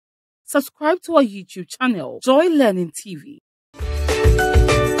subscribe to our YouTube channel, Joy Learning TV.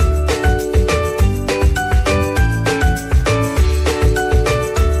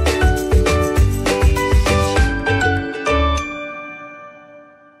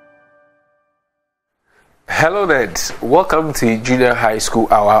 Hello nerds, welcome to Junior High School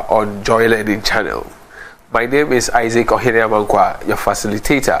Hour on Joy Learning channel. My name is Isaac Ohineamankwa, your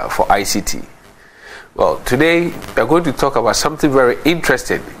facilitator for ICT. Well, today we are going to talk about something very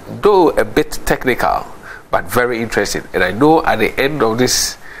interesting, though a bit technical, but very interesting. And I know at the end of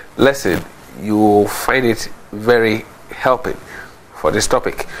this lesson, you will find it very helping for this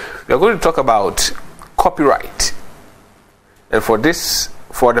topic. We are going to talk about copyright. And for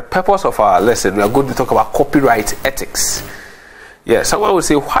the purpose of our lesson, we are going to talk about copyright ethics. Yeah, someone will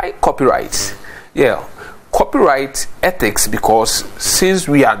say, why copyright? Yeah, copyright ethics, because since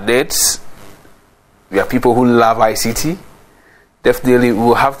we are nerds, we are people who love ICT, definitely we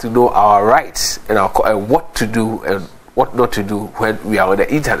will have to know our rights and what to do and what not to do when we are on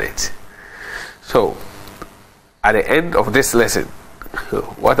the internet. So, at the end of this lesson,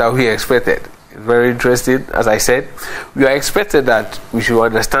 what are we expected? Very interesting. As I said, we are expected that we should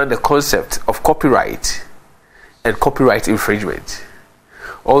understand the concept of copyright and copyright infringement.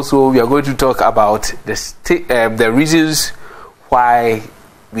 Also, we are going to talk about the reasons why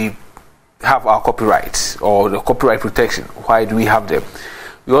we have our copyrights, or the copyright protection. Why do we have them?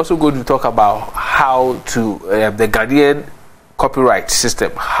 We're also going to talk about how to the Ghanaian copyright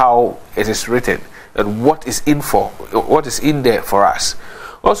system, how it is written, and what is in there for us.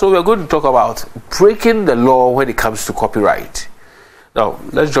 Also, we are going to talk about breaking the law when it comes to copyright. Now,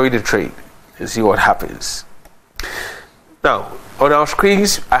 let's join the train and see what happens. Now, on our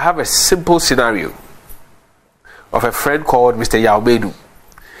screens, I have a simple scenario of a friend called Mr. Yao Medu.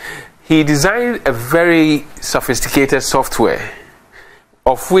 He designed a very sophisticated software,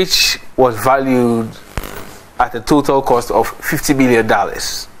 of which was valued at a total cost of $50 million.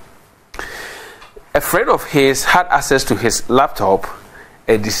 A friend of his had access to his laptop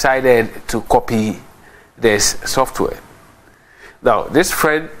and decided to copy this software. Now, this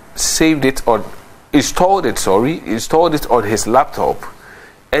friend installed it on his laptop,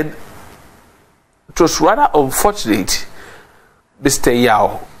 and it was rather unfortunate. Mr.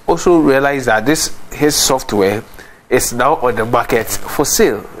 Yao also realized that his software is now on the market for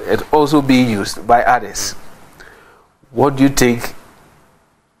sale and also being used by others. What do you think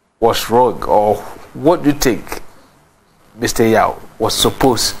was wrong, or what do you think Mr. Yao was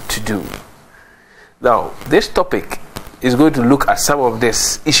supposed to do? Now, this topic is going to look at some of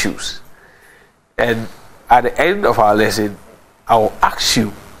these issues, and at the end of our lesson, I will ask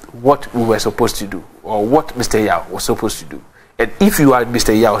you what we were supposed to do, or what Mr. Yao was supposed to do. And if you are in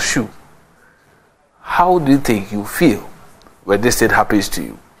Mr. Yao's shoe, how do you think you feel when this thing happens to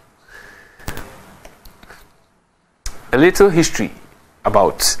you? A little history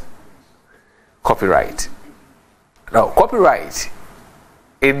about copyright. Now, copyright,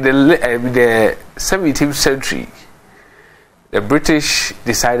 in the 17th century, the British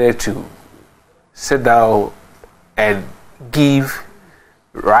decided to sit down and give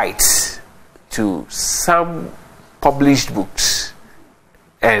rights to some published books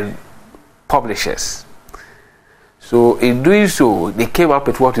and publishers. So in doing so, they came up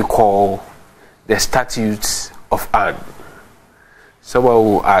with what we call the Statutes of Anne. Someone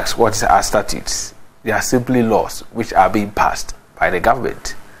will ask, what are statutes? They are simply laws which are being passed by the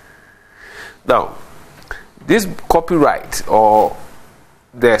government. Now, this copyright, or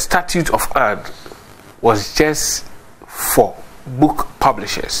the Statute of Anne, was just for book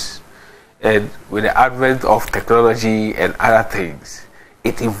publishers. And with the advent of technology and other things,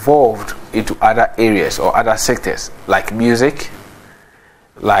 it evolved into other areas or other sectors, like music,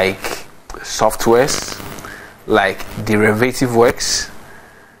 like softwares, like derivative works,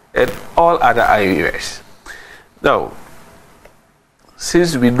 and all other areas. Now,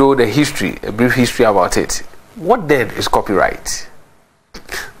 since we know the history, a brief history about it, what then is copyright?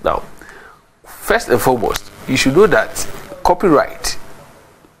 Now, first and foremost, you should know that copyright,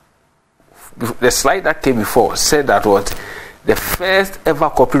 the slide that came before said that what the first ever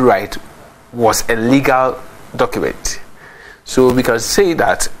copyright was a legal document. So we can say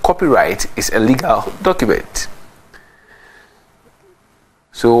that copyright is a legal document.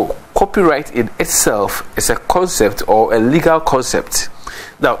 So copyright in itself is a concept, or a legal concept.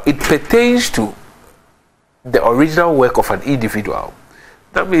 Now, it pertains to the original work of an individual.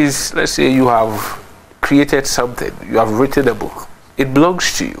 That means, let's say you have created something, you have written a book, it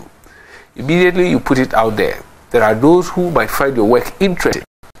belongs to you. Immediately you put it out there. There are those who might find your work interesting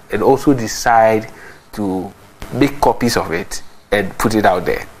and also decide to make copies of it and put it out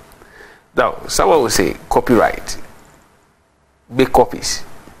there. Now, someone will say, copyright, make copies.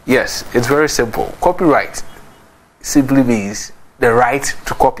 Yes, it's very simple. Copyright simply means the right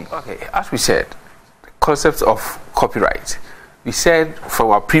to copy. Okay, as we said, the concept of copyright. We said from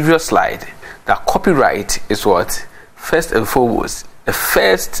our previous slide that copyright is what? First and foremost, the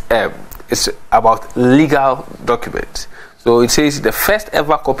first is about legal documents. So it says the first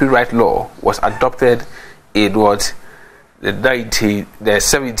ever copyright law was adopted in what? The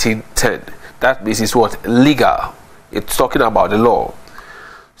 1710. That means it's what? Legal. It's talking about the law.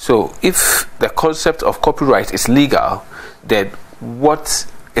 So if the concept of copyright is legal, then what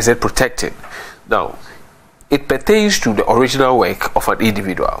is it protecting? Now, it pertains to the original work of an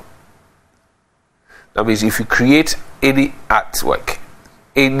individual. That means if you create any artwork,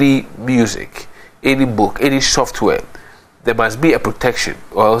 any music, any book, any software, there must be a protection,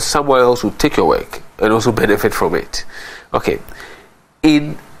 or else someone else will take your work and also benefit from it. Okay,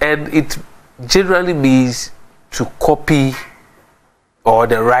 and it generally means to copy, or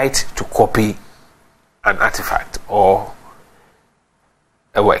the right to copy an artifact or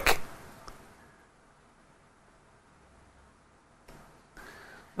a work.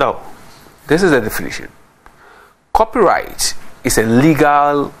 Now, this is the definition. Copyright is a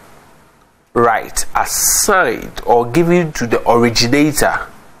legal right assigned or given to the originator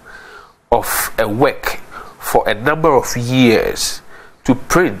of a work for a number of years to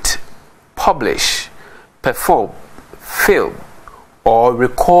print, publish, perform, film, or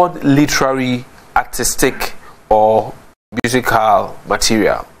record literary, artistic, or musical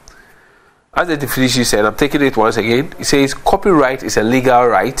material. As the definition said, I'm taking it once again. It says copyright is a legal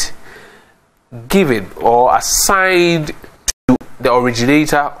right given or assigned to the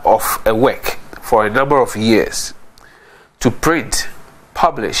originator of a work for a number of years to print,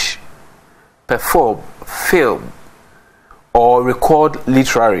 publish, perform, film, or record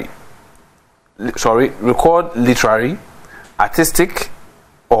literary, artistic,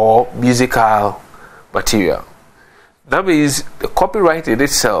 or musical material. That means the copyright in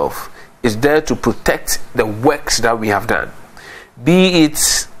itself is there to protect the works that we have done, be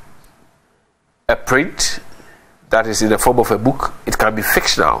it a print that is in the form of a book. It can be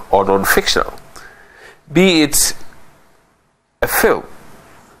fictional or non-fictional, be it a film,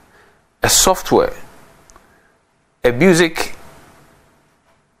 a software, a music,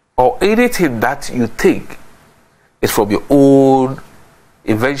 or anything that you think is from your own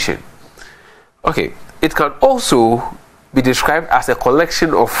invention. Okay, it can also be described as a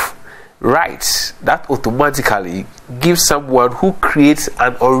collection of rights that automatically gives someone who creates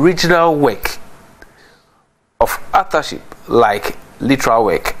an original work of authorship, like literal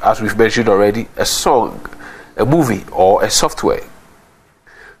work, as we've mentioned already, a song, a movie, or a software.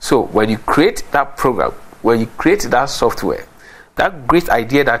 So when you create that program, when you create that software, that great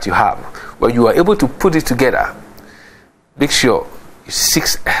idea that you have, when you are able to put it together, make sure you seek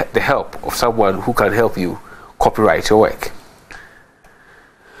the help of someone who can help you copyright your work.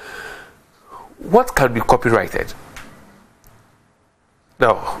 What can be copyrighted?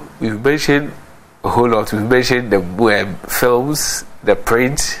 Now, we've mentioned a whole lot. We've mentioned the films, the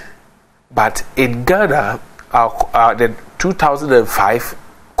print, but in Ghana, the 2005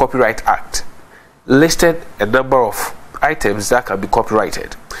 Copyright Act listed a number of items that can be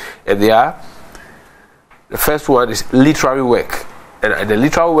copyrighted, and they are: the first one is literary work, and the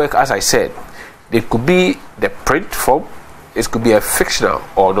literary work, as I said, it could be the print form, it could be a fictional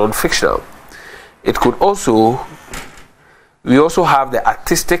or non-fictional. It could also, we also have the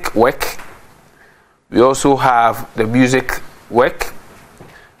artistic work, we also have the music work,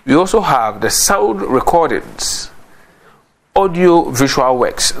 we also have the sound recordings, audio visual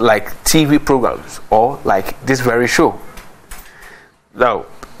works like TV programs or like this very show. Now,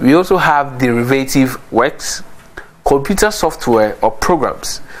 we also have derivative works, computer software or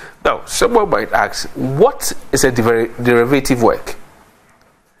programs. Now, someone might ask, what is a derivative work?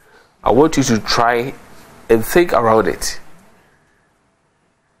 I want you to try and think around it.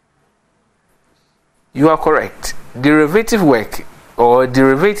 You are correct. Derivative work or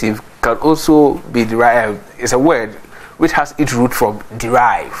derivative can also be derived. It's a word which has its root from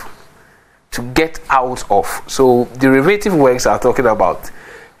derive, to get out of. So derivative works are talking about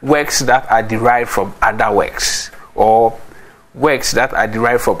works that are derived from other works, or works that are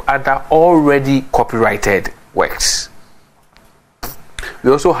derived from other already copyrighted works. We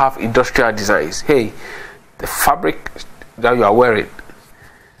also have industrial designs. Hey, the fabric that you are wearing,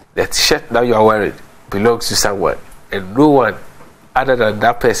 the shirt that you are wearing belongs to someone, and no one other than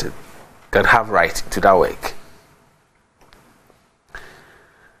that person can have right to that work.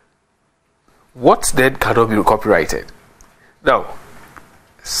 What then cannot be copyrighted? Now,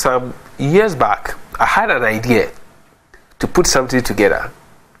 some years back, I had an idea to put something together,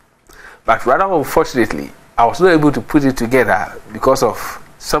 but rather unfortunately, I was not able to put it together because of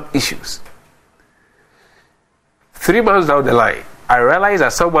some issues. 3 months down the line, I realized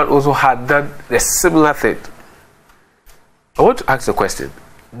that someone also had done a similar thing. I want to ask the question,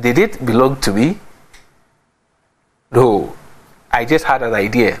 did it belong to me? No, I just had an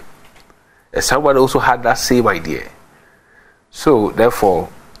idea, and someone also had that same idea. So, therefore,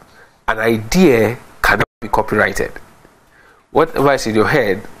 an idea cannot be copyrighted. Whatever is in your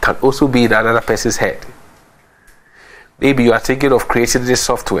head can also be in another person's head. Maybe you are thinking of creating this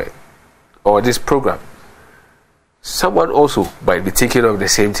software or this program. Someone also might be thinking of the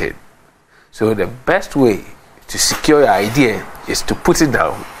same thing. So the best way to secure your idea is to put it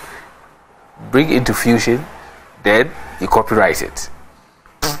down, bring it into fusion, then you copyright it.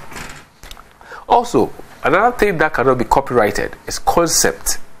 Also, another thing that cannot be copyrighted is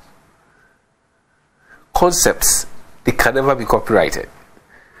concept. Concepts, they can never be copyrighted,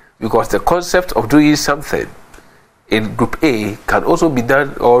 because the concept of doing something in group A can also be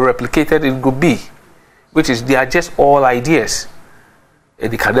done or replicated in group B, which is, they are just all ideas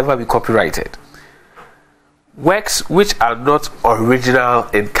and they can never be copyrighted. Works which are not original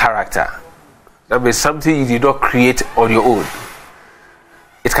in character, that means something you did not create on your own,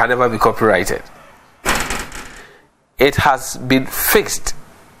 it can never be copyrighted. It has been fixed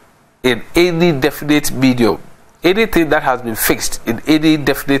in any definite medium. Anything that has been fixed in any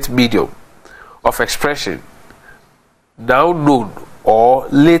definite medium of expression, now known or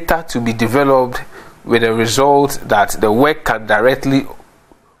later to be developed, with the result that the work can directly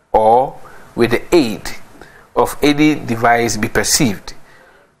or with the aid of any device be perceived,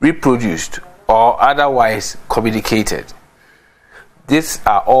 reproduced, or otherwise communicated. These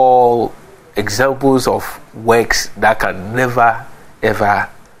are all examples of works that can never ever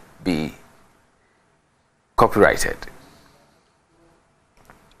be copyrighted.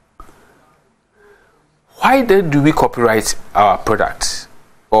 Why then do we copyright our products?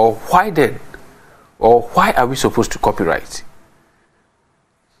 Or why are we supposed to copyright?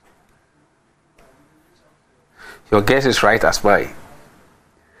 Your guess is right as mine.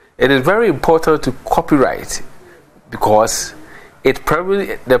 It is very important to copyright because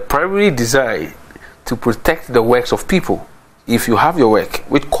the primary design to protect the works of people. If you have your work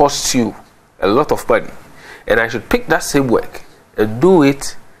which costs you a lot of money, and I should pick that same work and do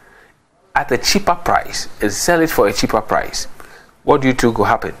it at a cheaper price and sell it for a cheaper price, what do you think will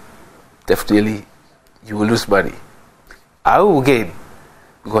happen? Definitely you will lose money. I will gain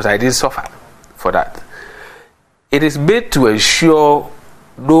because I didn't suffer for that. It is made to ensure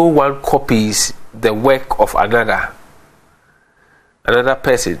no one copies the work of another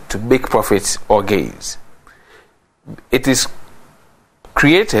person to make profits or gains. It is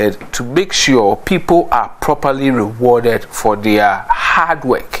created to make sure people are properly rewarded for their hard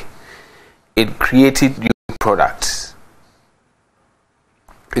work in creating new products.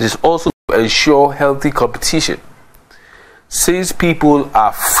 It is also to ensure healthy competition, since people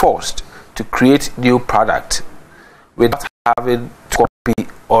are forced to create new products without having to copy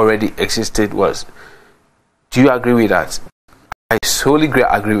already existing ones. Do you agree with that? I solely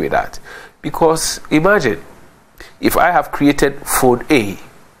agree with that, because imagine if I have created phone A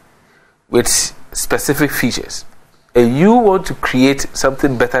with specific features and you want to create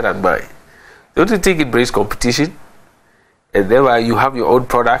something better than mine, don't you think it brings competition? And then you have your own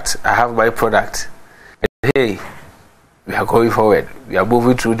product, I have my product, and hey, we are going forward, we are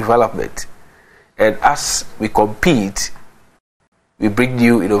moving through development, and as we compete, we bring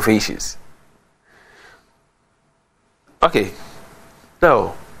new innovations. Okay,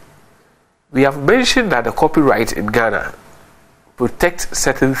 now we have mentioned that the copyright in Ghana protects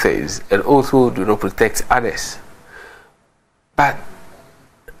certain things and also do not protect others. But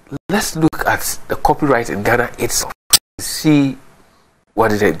let's look at the copyright in Ghana itself and see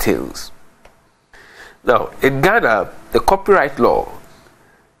what it entails. Now, in Ghana, the copyright law,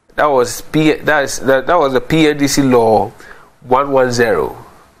 that was the PNDC law 110,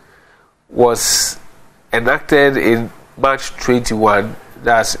 was enacted in March 21,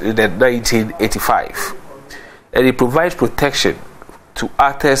 that's in 1985, and it provides protection to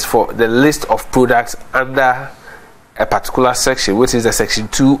artists for the list of products under a particular section, which is the section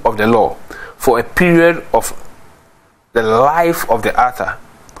 2 of the law, for a period of the life of the author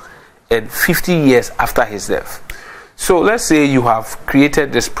and 50 years after his death. So let's say you have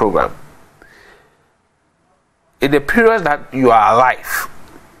created this program. In the period that you are alive,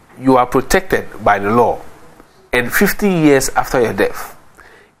 you are protected by the law, and 50 years after your death,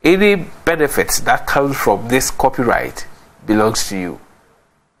 any benefits that come from this copyright belongs to you.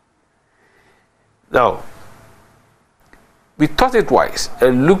 Now, we thought it wise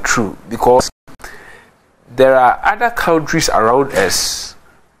and looked through, because there are other countries around us,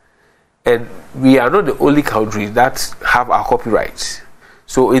 and we are not the only country that have our copyrights.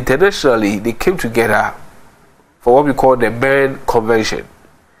 So internationally, they came together for what we call the Berne Convention,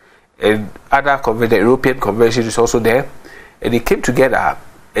 and other convention, the European Convention is also there, and they came together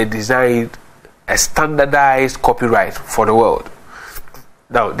and designed a standardized copyright for the world.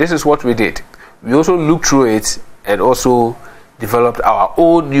 Now, this is what we did. We also looked through it and also developed our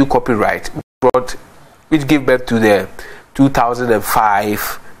own new copyright, which gave birth to the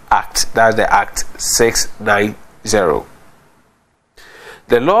 2005 Act. That's the Act 690.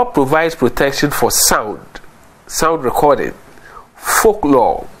 The law provides protection for sound recording,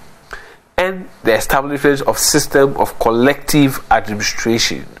 folklore, and the establishment of system of collective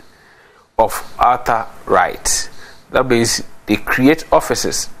administration of author rights. That means they create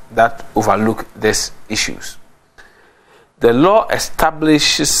offices that overlook these issues. The law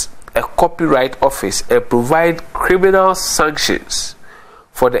establishes a copyright office and provides criminal sanctions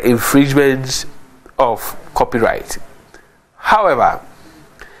for the infringement of copyright. However,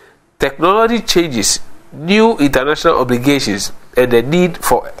 technology changes, new international obligations, and the need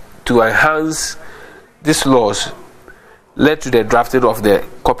to enhance these laws led to the drafting of the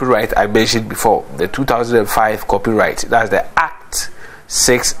copyright I mentioned before, the 2005 copyright. That's the Act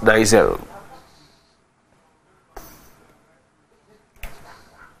 690.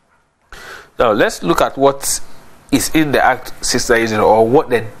 Now let's look at what is in the Act 690, or what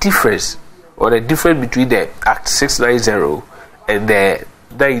the difference between the Act 690 and the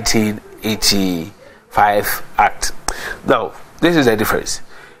 1985 Act. Now, this is the difference.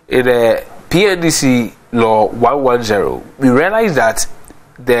 In the PNDC Law 110, we realized that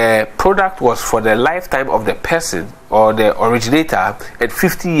the product was for the lifetime of the person or the originator and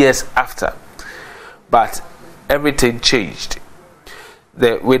 50 years after. But everything changed.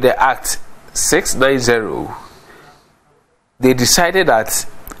 With the Act 690, they decided that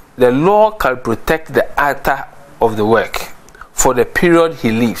the law can protect the author of the work for the period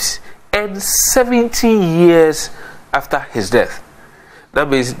he lives and 70 years after his death. That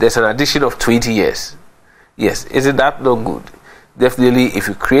means there's an addition of 20 years. Yes, isn't that not good? Definitely, if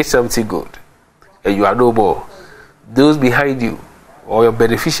you create something good and you are no more, those behind you or your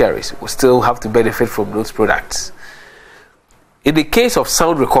beneficiaries will still have to benefit from those products. In the case of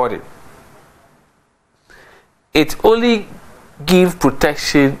sound recording, it only gives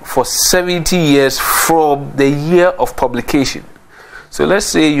protection for 70 years from the year of publication. So let's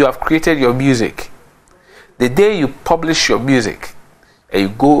say you have created your music. The day you publish your music and you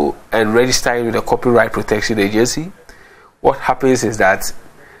go and register it with the Copyright Protection Agency, what happens is that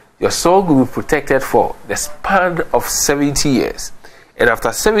your song will be protected for the span of 70 years. And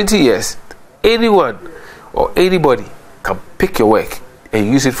after 70 years, anyone or anybody can pick your work and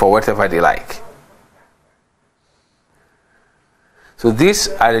use it for whatever they like. So these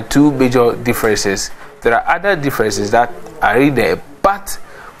are the two major differences. There are other differences that are in there, but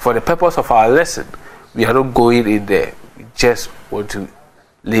for the purpose of our lesson, we are not going in there. We just want to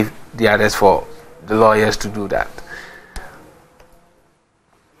leave the others for the lawyers to do that.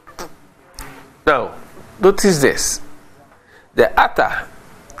 Now, notice this. The author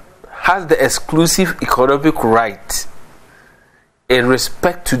has the exclusive economic right in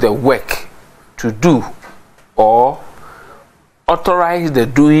respect to the work to do or authorize the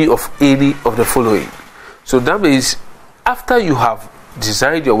doing of any of the following. So that means after you have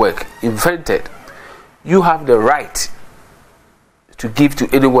designed your work, invented, you have the right to give to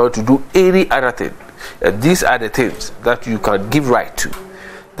anyone to do any other thing. And these are the things that you can give right to.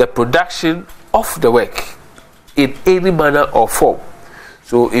 The production of the work in any manner or form.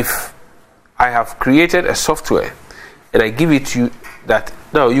 So if I have created a software and I give it to you that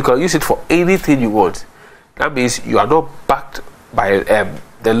now you can use it for anything you want, that means you are not backed by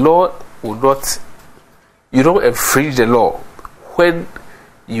the law. Will not, you don't infringe the law when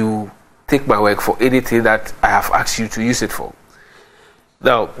you take my work for anything that I have asked you to use it for.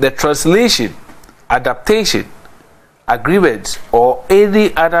 Now, the translation, adaptation, agreements, or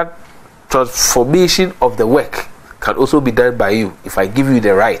any other transformation of the work can also be done by you if I give you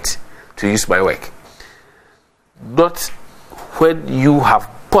the right to use my work. Not when you have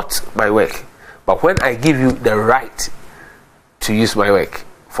bought my work, but when I give you the right to use my work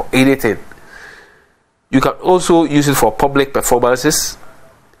for anything. You can also use it for public performances,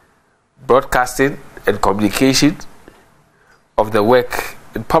 broadcasting, and communication of the work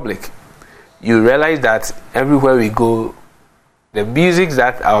in public. You realize that everywhere we go, the music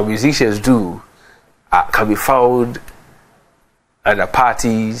that our musicians do can be found at the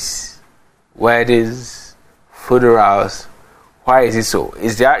parties, weddings, funerals. Why is it so?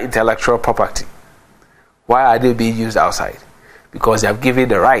 It's their intellectual property. Why are they being used outside? Because they have given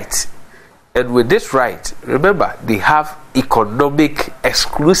the right. And with this right, remember, they have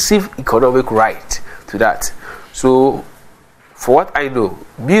exclusive economic right to that. So, for what I know,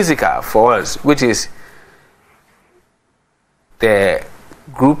 Musica, for us, which is the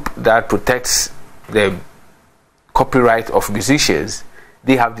group that protects the copyright of musicians,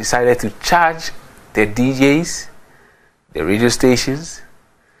 they have decided to charge the DJs, the radio stations,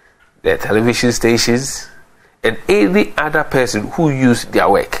 the television stations, and any other person who used their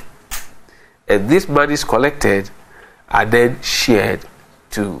work. And these monies collected are then shared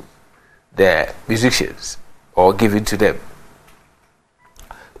to the musicians or given to them.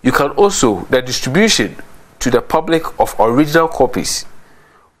 You can also, the distribution to the public of original copies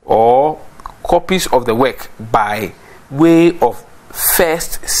or copies of the work by way of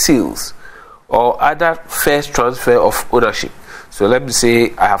first sales or other first transfer of ownership. So let me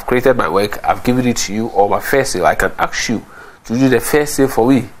say I have created my work, I've given it to you, or my first sale, I can ask you to do the first sale for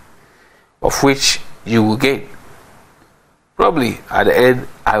me, of which you will gain. Probably at the end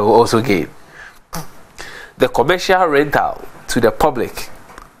I will also gain. The commercial rental to the public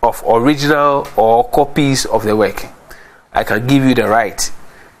of original or copies of the work. I can give you the right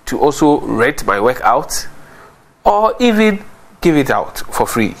to also rent my work out or even give it out for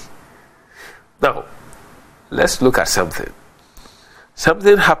free. Now, let's look at something.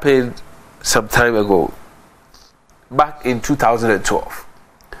 Something happened some time ago, back in 2012.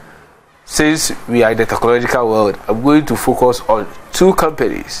 Since we are in the technological world, I'm going to focus on two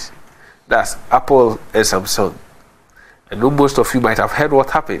companies. That's Apple and Samsung. I know most of you might have heard what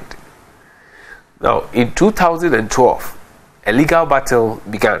happened. Now, in 2012, a legal battle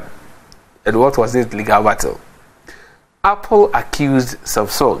began. And what was this legal battle? Apple accused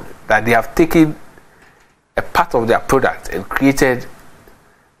Samsung that they have taken a part of their product and created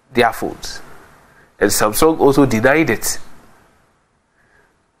their phones. And Samsung also denied it.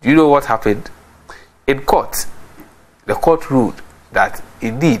 Do you know what happened? In court, the court ruled that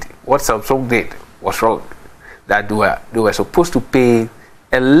indeed what Samsung did was wrong. That they were supposed to pay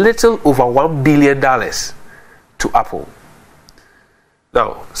a little over $1 billion to Apple.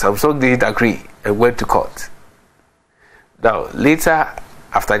 Now, Samsung didn't agree and went to court. Now, later,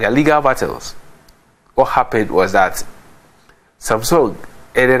 after their legal battles, what happened was that Samsung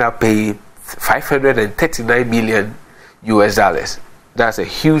ended up paying $539 million US. That's a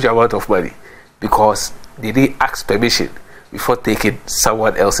huge amount of money because they didn't ask permission before taking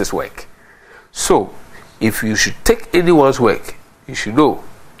someone else's work. So, if you should take anyone's work, you should know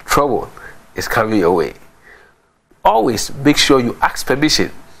trouble is coming your way. Always make sure you ask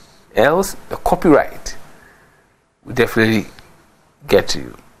permission, else the copyright will definitely get to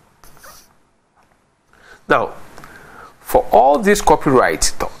you. Now, for all this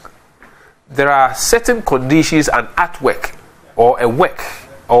copyright talk, there are certain conditions an artwork or a work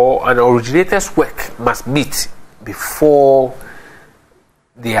or an originator's work must meet before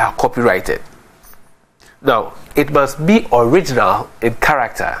they are copyrighted. Now, it must be original in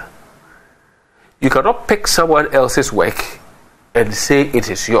character. You cannot pick someone else's work and say it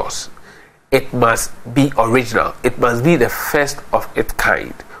is yours. It must be original. It must be the first of its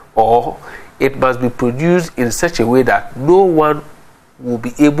kind, or it must be produced in such a way that no one will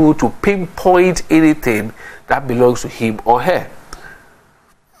be able to pinpoint anything that belongs to him or her.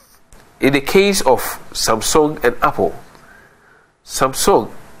 In the case of Samsung and Apple, Samsung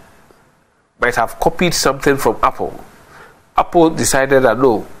might have copied something from Apple. Apple decided that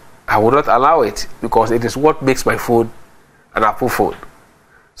no, I will not allow it because it is what makes my phone an Apple phone.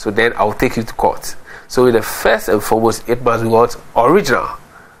 So then I'll take you to court. So in the first and foremost, it must be what? Original.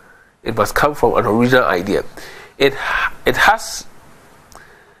 It must come from an original idea. It must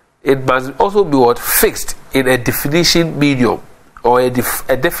also be what? Fixed in a definition medium or a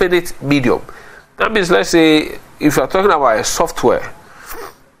definite medium. That means, let's say, if you are talking about a software,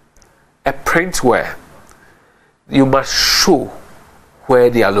 a printware, you must show where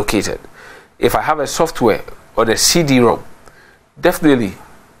they are located. If I have a software or a CD-ROM, definitely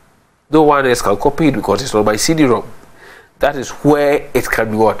no one else can copy it because it's on my CD-ROM. That is where it can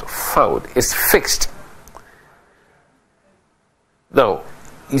be what? Found. It's fixed. Now,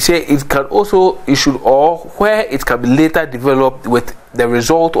 you say it can also, it should, or where it can be later developed with the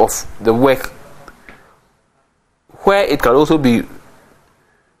result of the work, where it can also be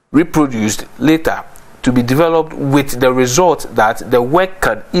reproduced later to be developed with the result that the work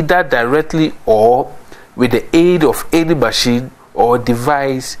can either directly or with the aid of any machine or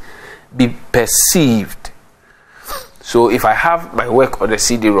device be perceived. So if I have my work on a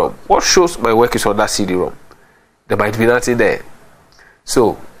CD-ROM, what shows my work is on that CD-ROM? There might be nothing there.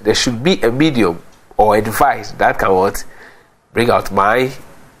 So there should be a medium or a device that can what? Bring out my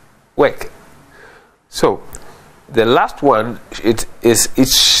work. So the last one, it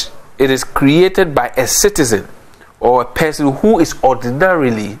is created by a citizen or a person who is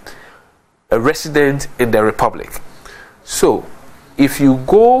ordinarily a resident in the republic. So if you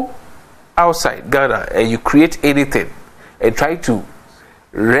go outside Ghana and you create anything and try to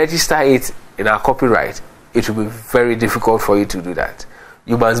register it in our copyright, it will be very difficult for you to do that.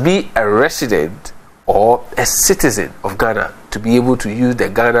 You must be a resident or a citizen of Ghana to be able to use the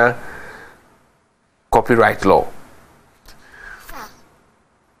Ghana copyright law.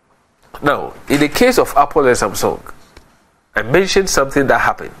 Now, in the case of Apple and Samsung, I mentioned something that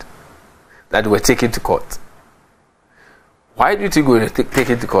happened, that they were taken to court. Why do you think we were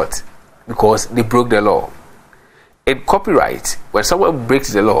taken to court? Because they broke the law. In copyright, when someone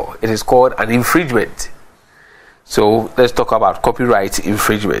breaks the law, it is called an infringement. So let's talk about copyright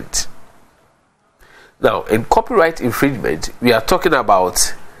infringement. Now, in copyright infringement, we are talking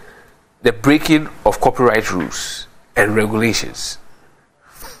about the breaking of copyright rules and regulations.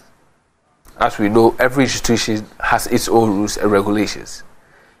 As we know, every institution has its own rules and regulations.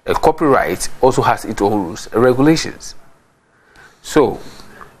 And copyright also has its own rules and regulations. So,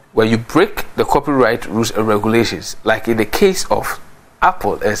 when you break the copyright rules and regulations, like in the case of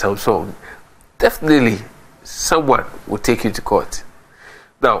Apple and Samsung, definitely someone will take you to court.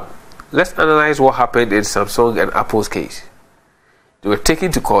 Now, let's analyze what happened in Samsung and Apple's case. They were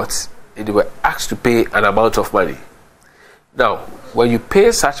taken to court and they were asked to pay an amount of money. Now, when you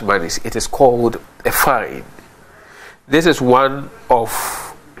pay such monies, it is called a fine. This is one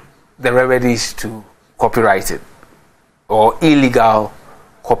of the remedies to copywriting or illegal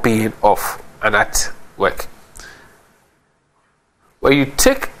copying of an artwork. When you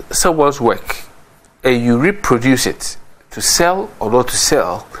take someone's work and you reproduce it to sell or not to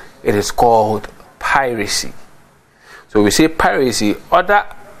sell, it is called piracy. So we say piracy. Other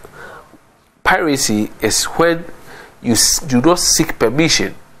piracy is when you do not seek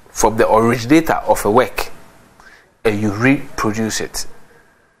permission from the originator of a work and you reproduce it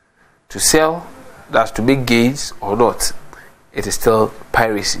to sell, that's to make gains or not, it is still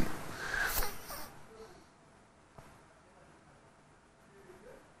piracy.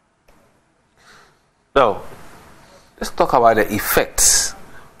 Now, let's talk about the effects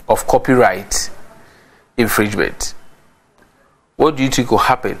of copyright infringement. What do you think will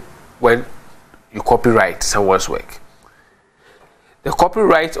happen when you copyright someone's work? The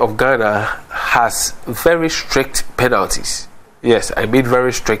copyright of Ghana has very strict penalties. Yes, I mean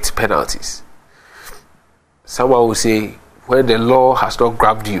very strict penalties. Someone will say, when the law has not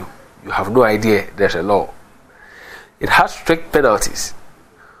grabbed you, you have no idea there's a law. It has strict penalties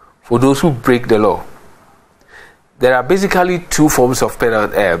for those who break the law. There are basically two forms of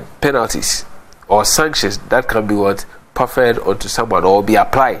penalties or sanctions that can be preferred onto someone or be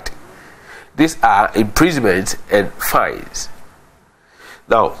applied. These are imprisonment and fines.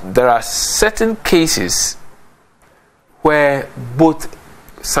 Now, there are certain cases where both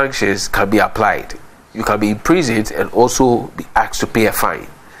sanctions can be applied. You can be imprisoned and also be asked to pay a fine.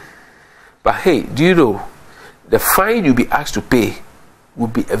 But hey, do you know the fine you'll be asked to pay will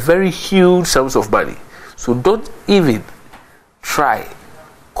be a very huge sum of money. So don't even try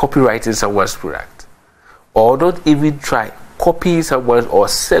copywriting someone's product, or don't even try copying someone or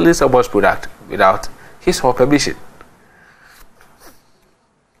selling someone's product without his or her permission.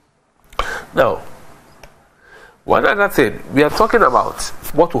 Now, one other thing, we are talking about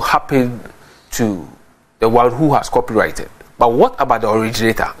what will happen to the one who has copyrighted. But what about the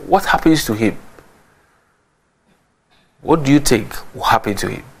originator? What happens to him? What do you think will happen to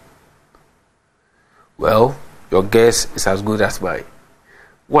him? Well, your guess is as good as mine.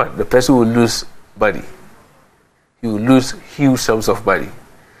 One, the person will lose money. He will lose huge sums of money,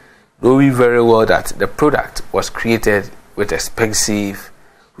 knowing very well that the product was created with expensive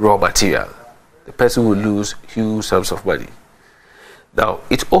raw material. The person will lose huge sums of money. Now,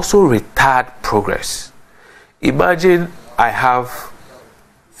 it also retards progress. Imagine I have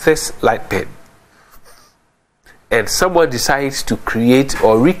this light pen and someone decides to create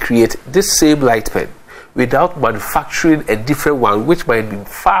or recreate this same light pen without manufacturing a different one which might be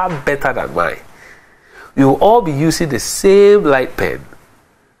far better than mine. We will all be using the same light pen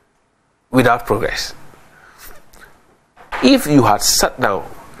without progress. If you had sat down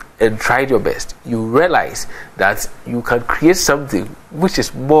and tried your best, you realize that you can create something which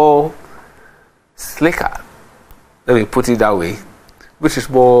is more slicker, let me put it that way, which is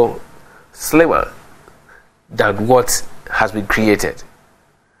more slimmer than what has been created.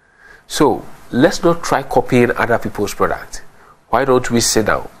 So let's not try copying other people's product. Why don't we sit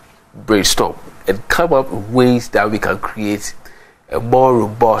down, brainstorm, and come up with ways that we can create a more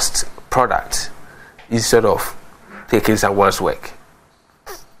robust product instead of taking someone's work.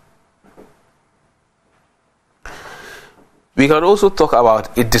 We can also talk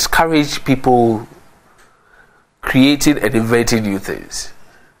about it discourage people creating and inventing new things.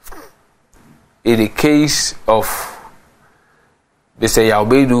 In the case of Mr.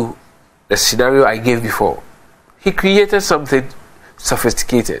 Yaumenu, the scenario I gave before, he created something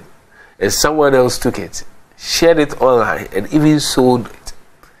sophisticated and someone else took it, shared it online, and even sold it.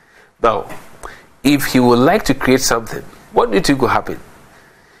 Now, if he would like to create something, what do you think will happen?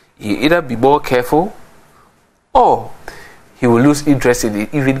 He'll either be more careful or he will lose interest in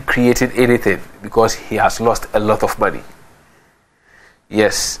even creating anything because he has lost a lot of money.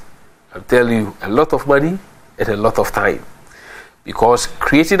 Yes, I'm telling you, a lot of money and a lot of time. Because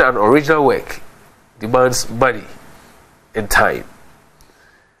creating an original work demands money and time.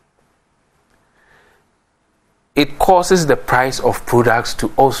 It causes the price of products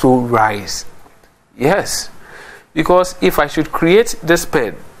to also rise. Yes, because if I should create this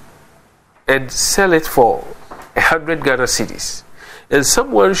pen and sell it for 100 Ghana cedis, and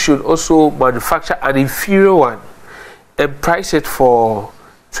someone should also manufacture an inferior one and price it for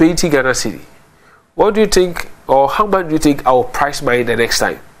 20 Ghana cedi, what do you think, or how much do you think I will price mine the next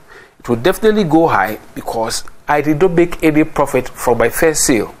time? It will definitely go high because I did not make any profit from my first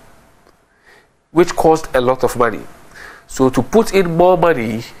sale, which cost a lot of money. So to put in more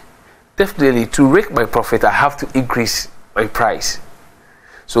money, definitely to rake my profit, I have to increase my price.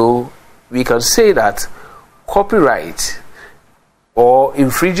 So we can say that copyright or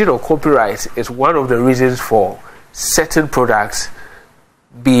infringing on copyright is one of the reasons for certain products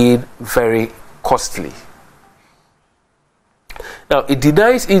being very costly. Now, it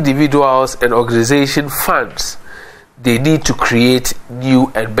denies individuals and organizations funds they need to create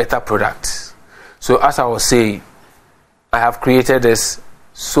new and better products. So as I was saying, I have created this,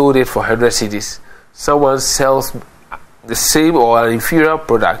 sold it for 100 cedis. Someone sells the same or an inferior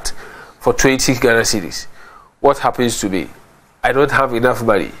product for 20 Ghana cedis. What happens to me? I don't have enough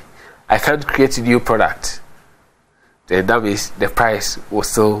money. I can't create a new product. Then that means the price will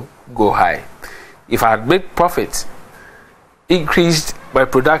still go high. If I had made profit, increased my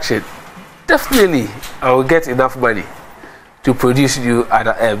production, definitely I will get enough money to produce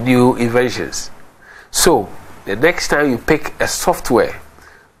new inventions. So the next time you pick a software,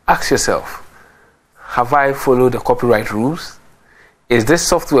 ask yourself, have I followed the copyright rules? Is this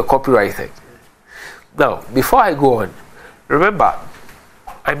software copyrighted? Now, before I go on, remember,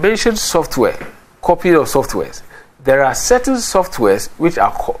 I mentioned software, copying of softwares. There are certain softwares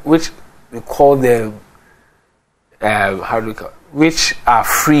which we call them, which are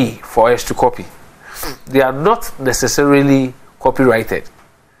free for us to copy. They are not necessarily copyrighted.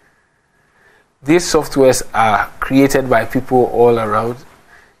 These softwares are created by people all around.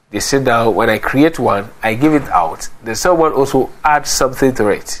 They sit down, when I create one, I give it out. Then someone also adds something to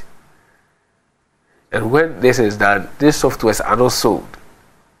it. And when this is done, these softwares are not sold.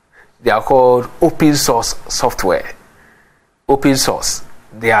 They are called open source software. Open source.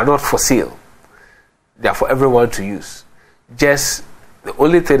 They are not for sale. They are for everyone to use. Just the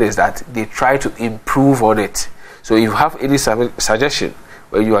only thing is that they try to improve on it. So if you have any suggestion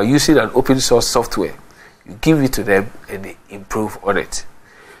when you are using an open source software, you give it to them and they improve on it.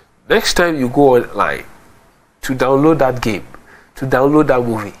 Next time you go online to download that game, to download that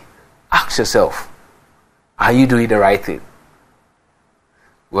movie, ask yourself, are you doing the right thing?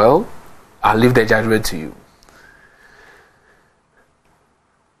 Well, I'll leave the judgment to you.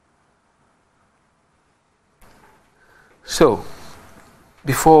 So,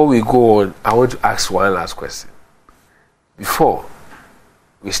 before we go on, I want to ask one last question. Before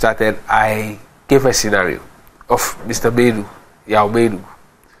we started, I gave a scenario of Mr. Yaumenu,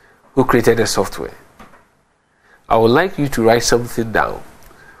 who created the software. I would like you to write something down,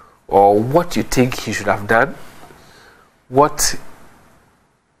 or what you think he should have done, what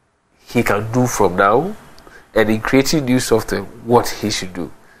he can do from now, and in creating new software, what he should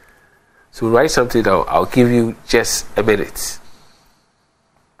do. So write something down. I'll give you just a minute.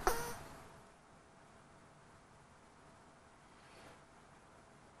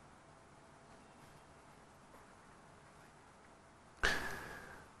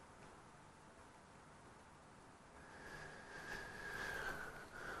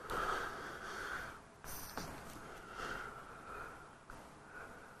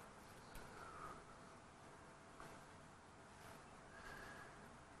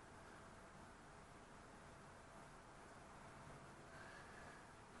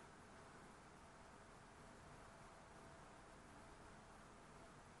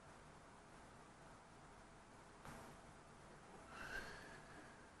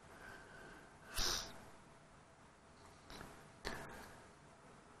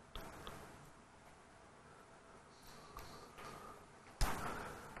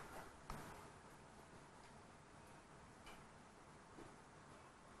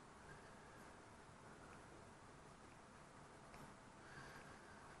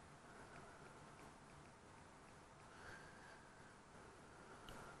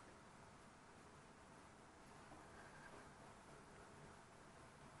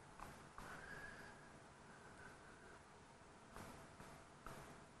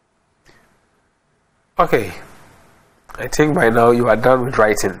 Okay, I think by now you are done with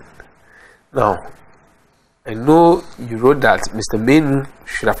writing. Now, I know you wrote that Mr. Menu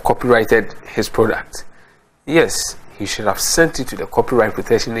should have copyrighted his product. Yes, he should have sent it to the Copyright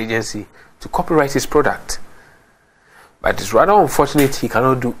Protection Agency to copyright his product. But it's rather unfortunate he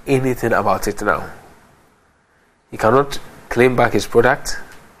cannot do anything about it now. He cannot claim back his product.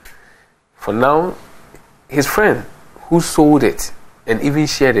 For now, his friend who sold it and even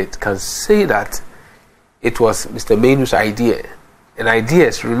shared it can say that it was Mr. Menu's idea. And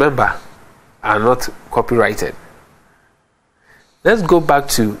ideas, remember, are not copyrighted. Let's go back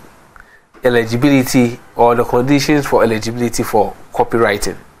to eligibility, or the conditions for eligibility for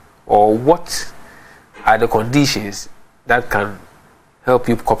copywriting, or what are the conditions that can help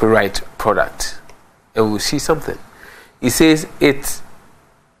you copyright product. And we'll see something. It says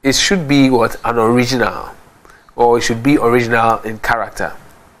it should be what? An original, or it should be original in character.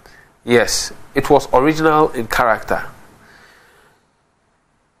 Yes, it was original in character.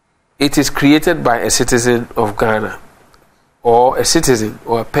 It is created by a citizen of Ghana, or a citizen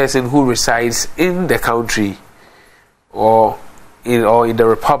or a person who resides in the country or in the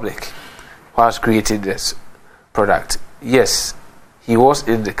republic who has created this product. Yes, he was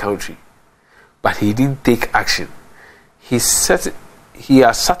in the country, but he didn't take action. He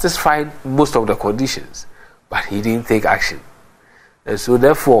has satisfied most of the conditions, but he didn't take action. And so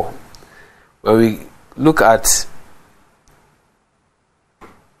therefore, when we look at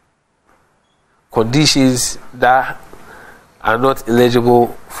conditions that are not eligible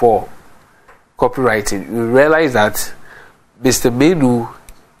for copywriting, we realize that Mr. Menu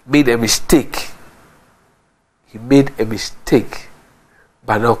made a mistake. He made a mistake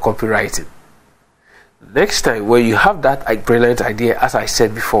by not copywriting. Next time when you have that brilliant idea, as I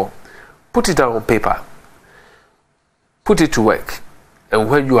said before, put it down on paper, put it to work, and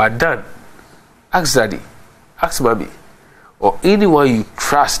when you are done, ask daddy, ask mommy, or anyone you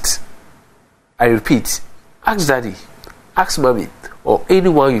trust. I repeat, ask daddy, ask mommy, or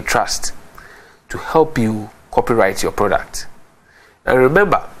anyone you trust to help you copyright your product. And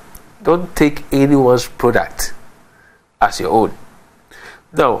remember, don't take anyone's product as your own.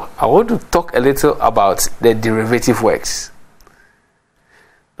 Now, I want to talk a little about the derivative works.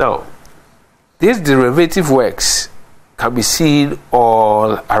 Now, these derivative works can be seen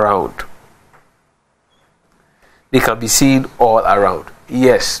all around. They can be seen all around.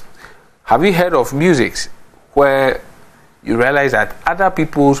 Yes. Have you heard of music where you realize that other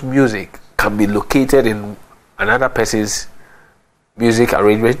people's music can be located in another person's music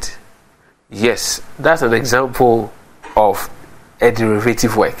arrangement? Yes, that's an example of a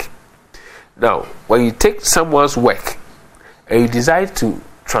derivative work. Now, when you take someone's work and you decide to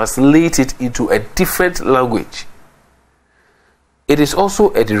translate it into a different language, it is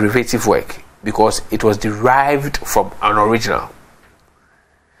also a derivative work because it was derived from an original.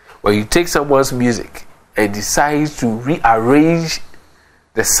 When you take someone's music and decide to rearrange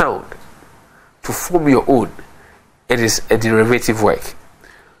the sound to form your own, it is a derivative work.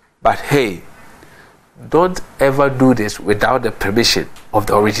 But hey, don't ever do this without the permission of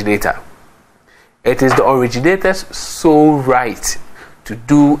the originator. It is the originator's sole right to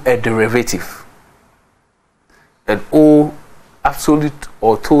do a derivative, and all absolute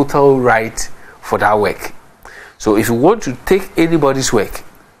or total right for that work. So if you want to take anybody's work,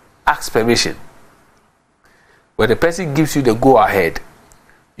 ask permission. When the person gives you the go ahead,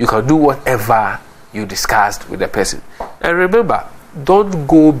 you can do whatever you discussed with the person. And remember, don't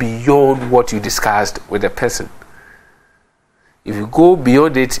go beyond what you discussed with the person. If you go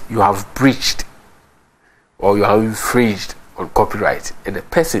beyond it, you have breached or you have infringed on copyright, and the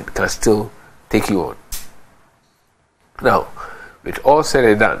person can still take you on. Now, with all said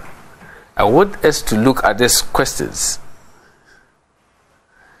and done, I want us to look at these questions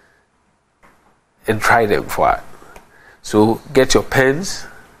and try them for us. So get your pens,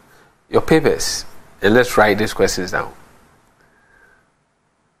 your papers, and let's write these questions down.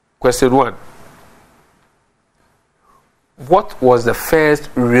 Question 1. What was the first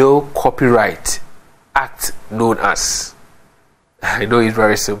real copyright act known as? I know it's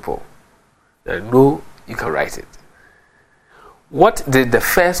very simple. I know you can write it. What did the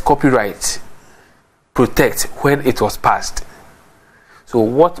first copyright protect when it was passed? So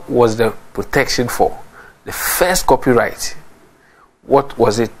what was the protection for? The first copyright, what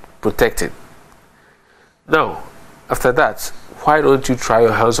was it protecting? Now, after that, why don't you try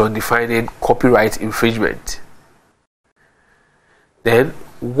your hands on defining copyright infringement? Then,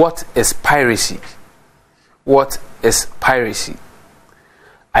 what is piracy? What is piracy?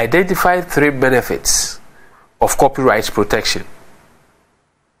 Identify 3 benefits of copyright protection.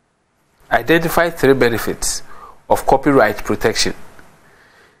 identify 3 benefits of copyright protection.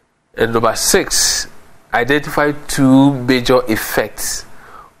 And number 6, identify 2 major effects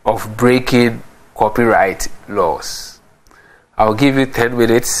of breaking copyright laws. I'll give you 10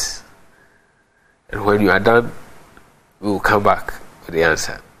 minutes, and when you are done, we will come back with the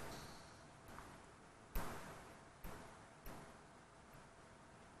answer.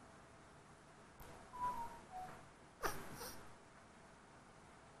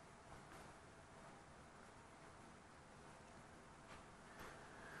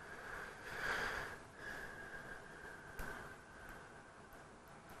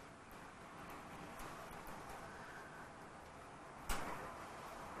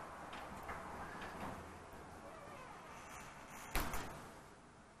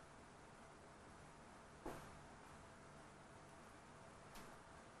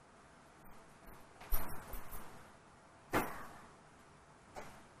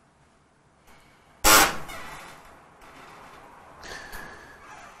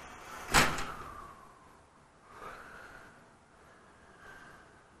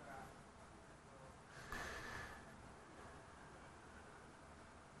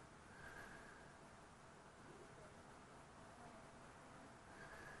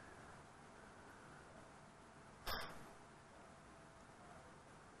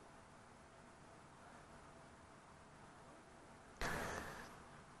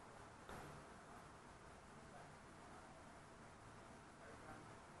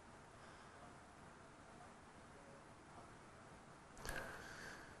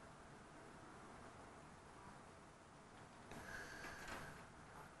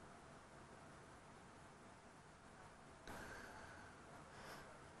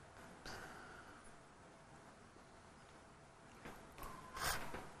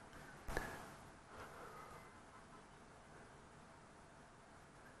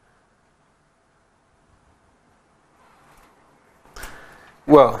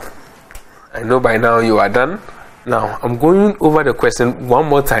 Well, I know by now you are done. Now, I'm going over the question one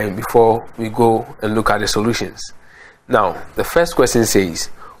more time before we go and look at the solutions. Now, the first question says,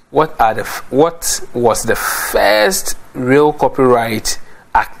 what was the first real copyright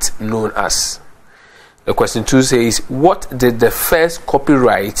act known as? The question 2 says, what did the first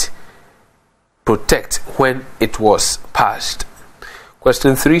copyright protect when it was passed?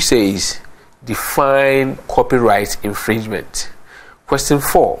 Question 3 says, define copyright infringement. Question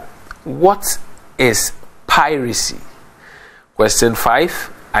 4, what is piracy? Question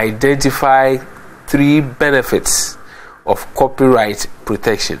 5, identify 3 benefits of copyright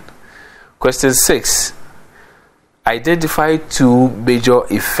protection. Question 6, identify 2 major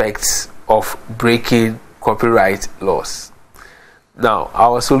effects of breaking copyright laws. Now,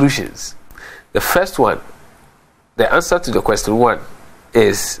 our solutions. The first one, the answer to the question 1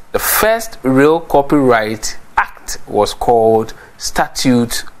 is the first real copyright act was called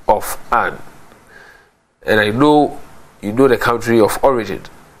Statute of Anne. And I know you know the country of origin.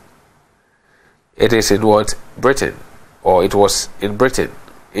 It is in what? Britain, or it was in Britain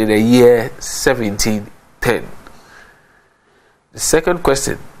in the year 1710. The second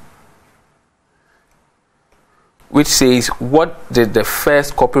question, which says, what did the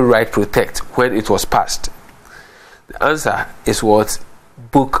first copyright protect when it was passed? The answer is what?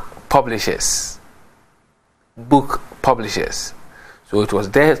 Book publishers. Book publishers. So it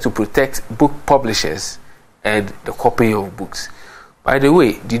was there to protect book publishers and the copying of books. By the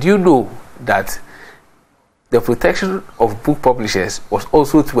way, did you know that the protection of book publishers was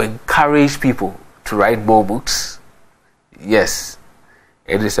also to encourage people to write more books? Yes,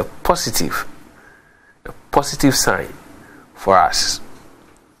 it is a positive sign for us.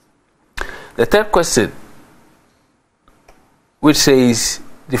 The third question, which says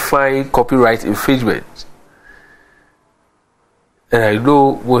define copyright infringement. And I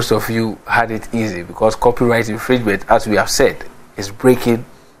know most of you had it easy, because copyright infringement, as we have said, is breaking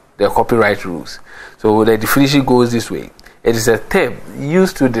the copyright rules. So the definition goes this way. It is a term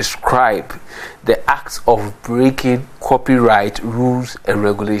used to describe the act of breaking copyright rules and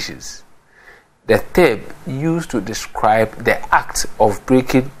regulations. The term used to describe the act of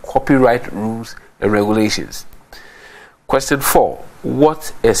breaking copyright rules and regulations. Question 4.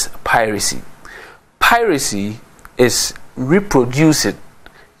 What is piracy? Piracy is reproducing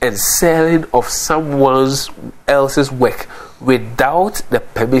and selling of someone else's work without the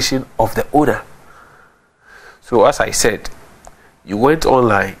permission of the owner. So as I said, you went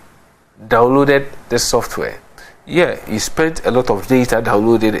online, downloaded the software. Yeah, you spent a lot of data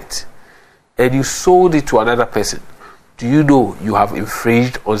downloading it, and you sold it to another person. Do you know you have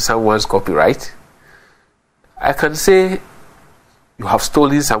infringed on someone's copyright? I can say You have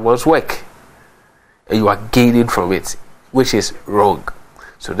stolen someone's work and you are gaining from it, which is wrong.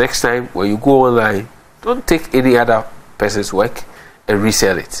 So next time when you go online, don't take any other person's work and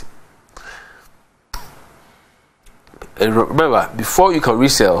resell it. And remember, before you can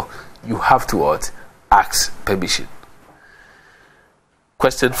resell, you have to ask permission.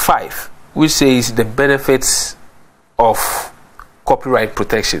 Question 5, which says the benefits of copyright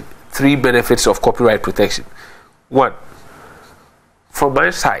protection. 3 benefits of copyright protection. 1, from my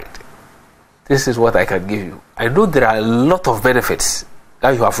side, this is what I can give you. I know there are a lot of benefits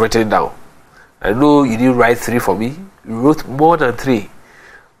that you have written down. I know you didn't write 3 for me. You wrote more than 3.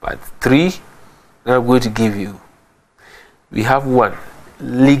 But 3 that I'm going to give you. We have 1,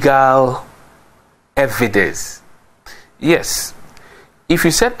 legal evidence. Yes. If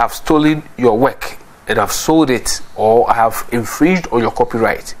you said I've stolen your work and I've sold it, or I have infringed on your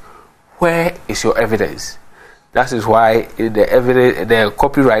copyright, where is your evidence? That is why in the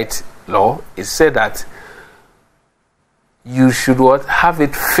copyright law it said that you should have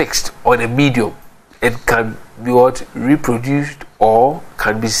it fixed on a medium and can be reproduced or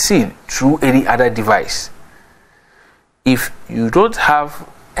can be seen through any other device. If you don't have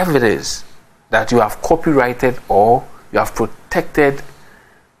evidence that you have copyrighted or you have protected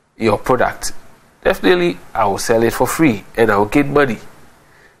your product, definitely I will sell it for free and I will get money,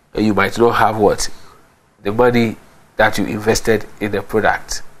 and you might not have the money that you invested in the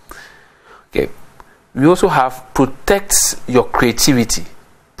product. Okay, we also have protects your creativity.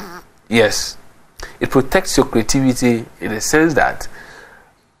 Yes, it protects your creativity in the sense that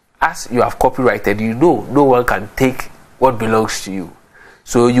as you have copyrighted, no one can take what belongs to you,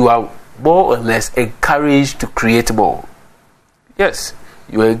 so you are more or less encouraged to create more. Yes,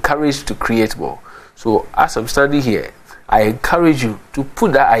 you are encouraged to create more. So as I'm standing here, I encourage you to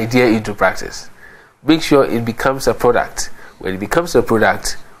put that idea into practice. Make sure it becomes a product. When it becomes a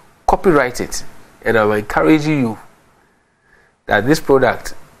product, copyright it. And I'm encouraging you that this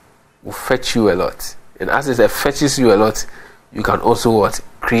product will fetch you a lot. And as it fetches you a lot, you can also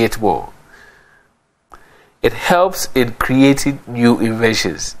create more. It helps in creating new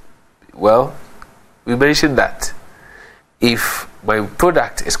inventions. Well, we mentioned that if my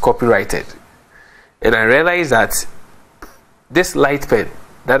product is copyrighted and I realize that this light pen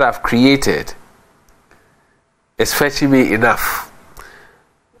that I've created is fetching me enough,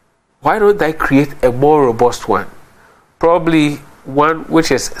 why don't I create a more robust one? Probably one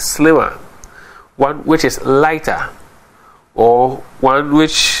which is slimmer, one which is lighter, or one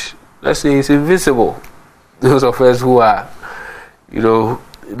which, let's say, is invisible. Those of us who are,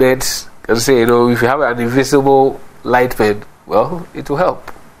 nerds can say, if you have an invisible light pen, well, it will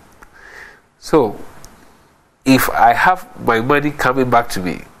help. So, if I have my money coming back to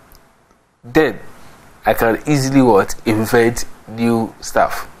me, then I can easily invent new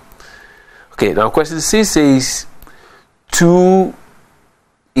stuff. Okay, now question 6 says 2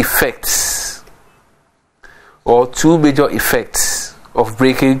 effects or 2 major effects of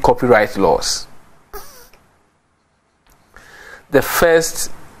breaking copyright laws. The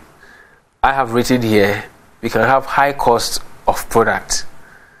first I have written here, we can have high cost of product,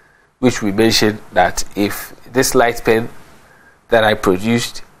 which we mentioned that if this light pen that I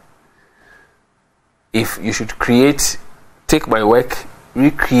produced, if you should take my work,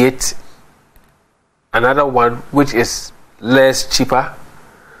 recreate another one which is less cheaper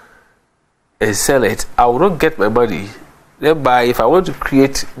and sell it, I will not get my money. Thereby, if I want to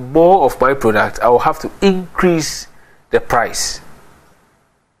create more of my product, I will have to increase the price.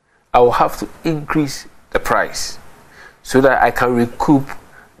 I will have to increase the price so that I can recoup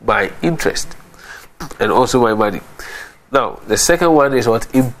my interest and also my money. Now, the second one is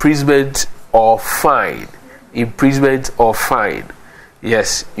imprisonment or fine. Imprisonment or fine.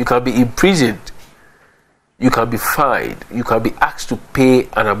 Yes, you can be imprisoned, you can be fined, you can be asked to pay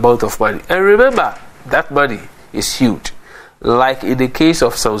an amount of money. And remember, that money is huge. Like in the case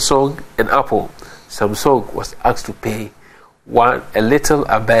of Samsung and Apple, Samsung was asked to pay a little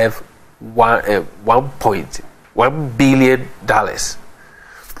above $1.1 billion.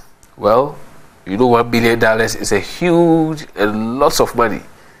 Well, $1 billion is a huge and lots of money.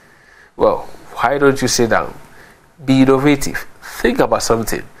 Well, why don't you sit down, be innovative, think about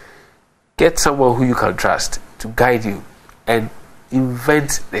something, get someone who you can trust to guide you and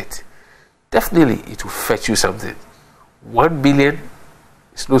invent it. Definitely it will fetch you something. 1 billion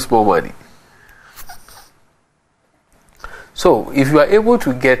is no small money. So if you are able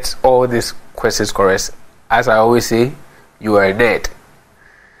to get all these questions correct, as I always say, you are a nerd.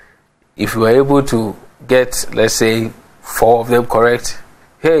 If you are able to get, let's say, 4 of them correct,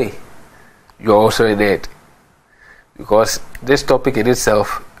 hey, you're also a nerd. because this topic in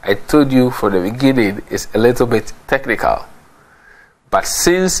itself, I told you from the beginning, is a little bit technical. But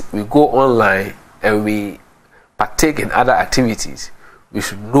since we go online and we partake in other activities, we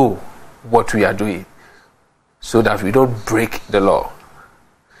should know what we are doing so that we don't break the law.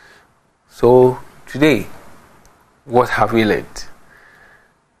 So today, what have we learned?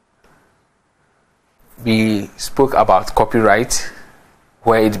 We spoke about copyright,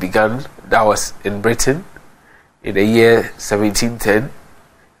 where it began. That was in Britain in the year 1710,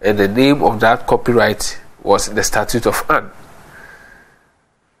 and the name of that copyright was the Statute of Anne.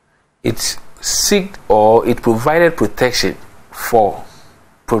 It provided protection for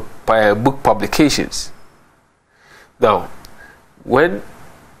book publications. Now, when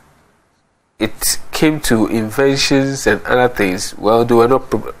it came to inventions and other things, well, they were not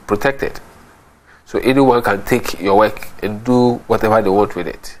protected. So anyone can take your work and do whatever they want with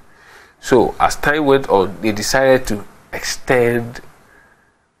it. So as time went on, they decided to extend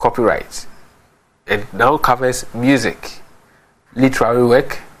copyright, and now covers music, literary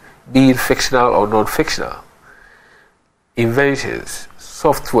work, be it fictional or non-fictional, inventions,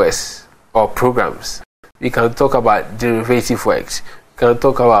 softwares or programs. We can talk about derivative works. We can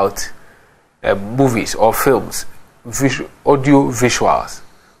talk about movies or films, audio visuals.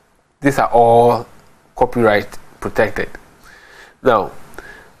 These are all copyright protected. Now,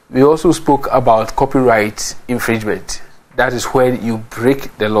 we also spoke about copyright infringement. That is when you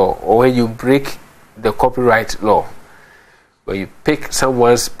break the law, or when you break the copyright law. When you pick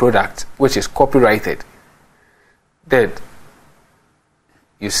someone's product which is copyrighted, then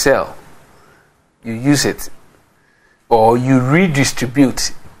you sell, you use it, or you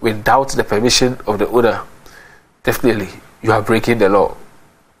redistribute without the permission of the owner, definitely you are breaking the law.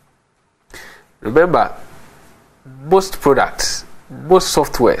 Remember, most products, most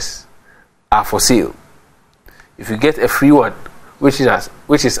softwares are for sale. If you get a free one, which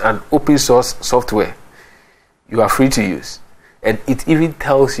is an open source software, you are free to use, and it even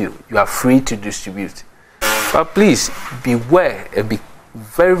tells you are free to distribute. But please beware and be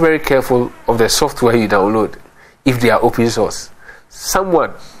very, very careful of the software you download if they are open source.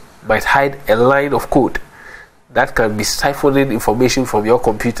 Someone might hide a line of code that can be siphoning information from your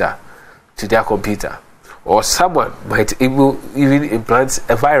computer to their computer, or someone might even implant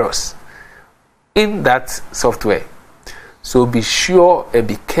a virus in that software. So be sure and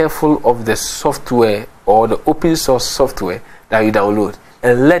be careful of the software or the open source software that you download,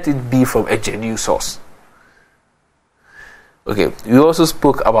 and let it be from a genuine source. Okay, we also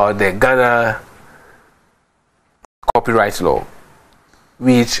spoke about the Ghana copyright law,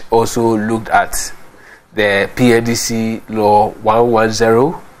 which also looked at the PNDC law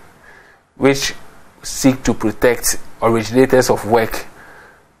 110, which seek to protect originators of work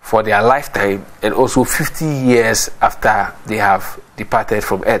for their lifetime and also 50 years after they have departed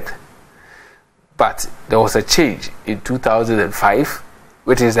from earth. But there was a change in 2005,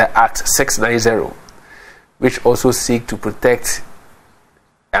 which is the Act 690, which also seek to protect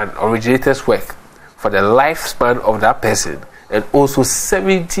an originator's work for the lifespan of that person and also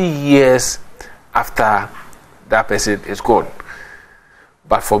 70 years after that person is gone.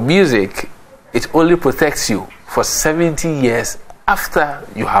 But for music, it only protects you for 70 years after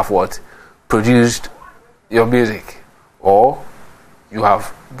you have produced your music, or you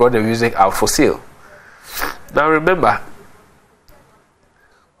have brought the music out for sale. Now remember,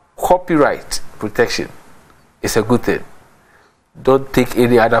 copyright protection is a good thing. Don't take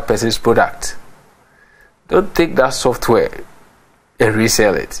any other person's product. Don't take that software and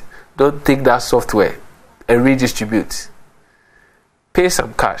resell it. Don't take that software and redistribute. Pay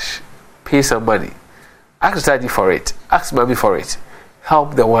some cash, pay some money. Ask daddy for it, ask mommy for it.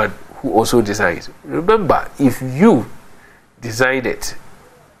 Help the one who also designs. Remember, if you design it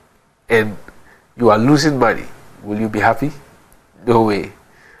and you are losing money, will you be happy? No way.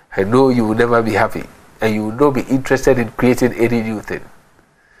 I know you will never be happy, and you will not be interested in creating any new thing.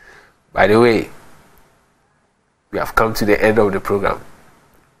 By the way, we have come to the end of the program.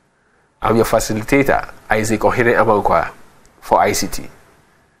 I'm your facilitator, Isaac Ohene Amankwa, for ICT.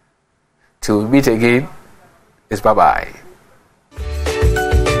 Till we meet again, it's bye-bye.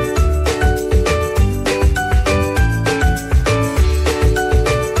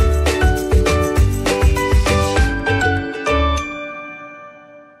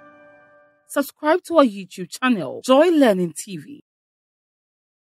 Subscribe to our YouTube channel, Joy Learning TV.